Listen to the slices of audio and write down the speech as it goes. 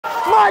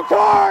My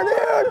car,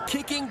 dude!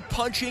 Kicking,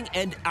 punching,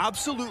 and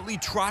absolutely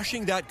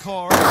trashing that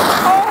car.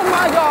 Oh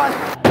my God!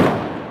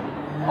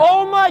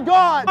 Oh my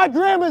God! My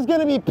grandma's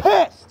gonna be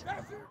pissed!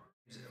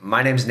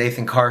 My name's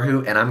Nathan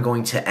Carhu, and I'm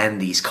going to end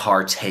these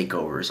car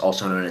takeovers,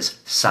 also known as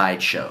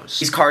sideshows.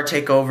 These car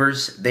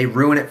takeovers, they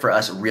ruin it for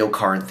us real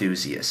car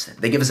enthusiasts.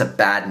 They give us a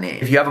bad name.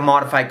 If you have a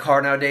modified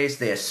car nowadays,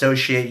 they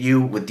associate you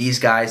with these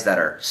guys that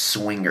are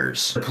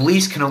swingers. The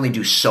police can only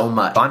do so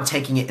much. I'm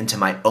taking it into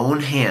my own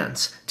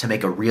hands to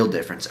make a real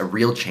difference, a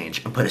real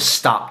change, and put a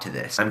stop to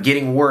this. I'm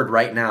getting word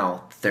right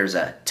now there's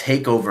a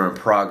takeover in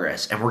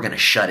progress, and we're gonna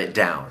shut it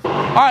down.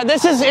 All right,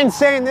 this is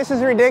insane. This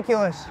is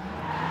ridiculous.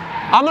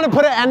 I'm gonna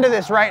put an end to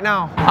this right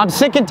now. I'm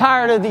sick and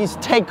tired of these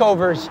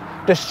takeovers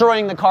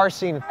destroying the car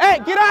scene. Hey,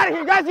 get out of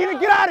here, guys. You need to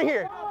get out of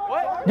here.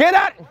 What? Get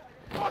out.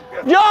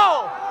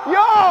 Yo!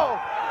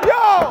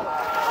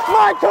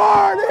 My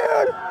car,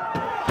 dude!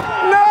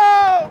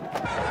 No!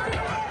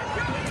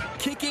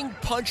 Kicking,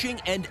 punching,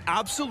 and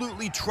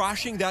absolutely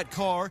trashing that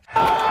car.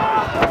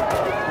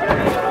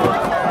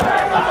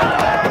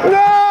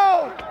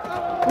 No!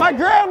 My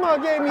grandma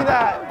gave me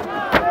that.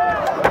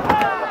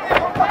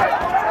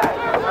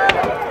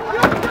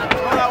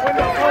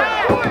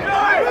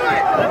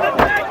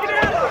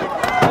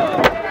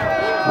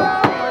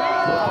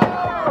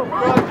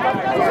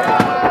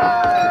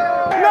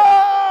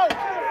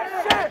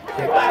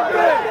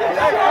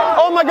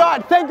 Oh my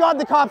God, thank God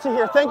the cops are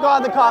here. Thank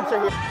God the cops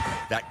are here.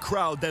 That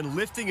crowd then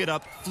lifting it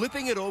up,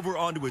 flipping it over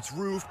onto its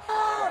roof.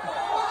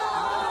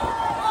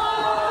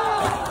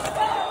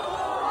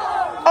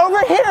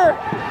 Over here!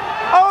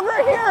 Over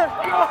here!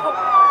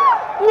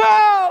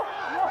 No!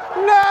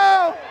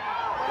 No!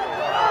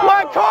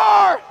 My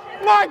car!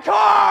 My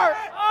car!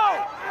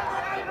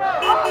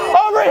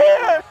 Over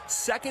here!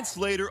 Seconds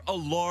later, a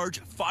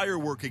large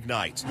firework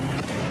ignites.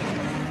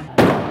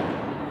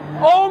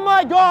 Oh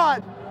my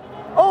God!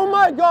 Oh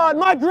my God,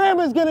 my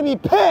grandma's gonna be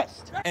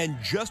pissed! And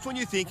just when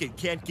you think it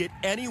can't get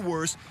any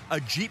worse, a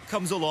Jeep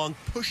comes along,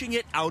 pushing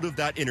it out of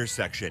that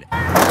intersection.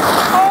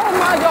 Oh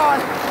my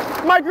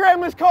God! My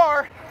grandma's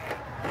car!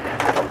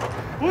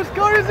 Whose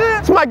car is it?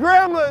 It's my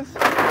grandma's!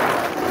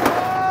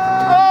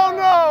 Oh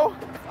no!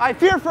 I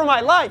fear for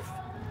my life!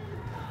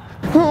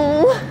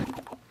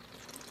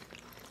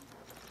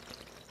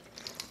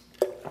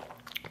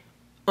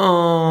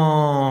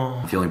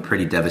 I'm feeling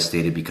pretty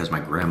devastated because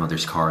my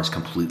grandmother's car is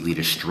completely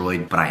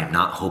destroyed, but I am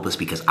not hopeless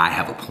because I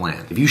have a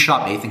plan. If you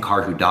shop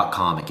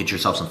NathanCarhu.com and get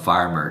yourself some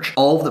fire merch,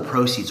 all of the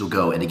proceeds will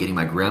go into getting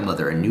my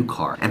grandmother a new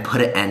car and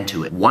put an end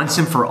to it once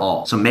and for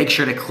all. So make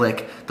sure to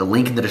click the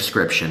link in the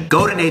description,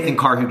 go to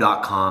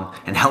NathanCarhu.com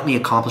and help me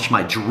accomplish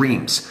my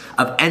dreams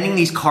of ending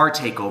these car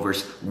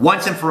takeovers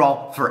once and for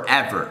all,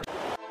 forever.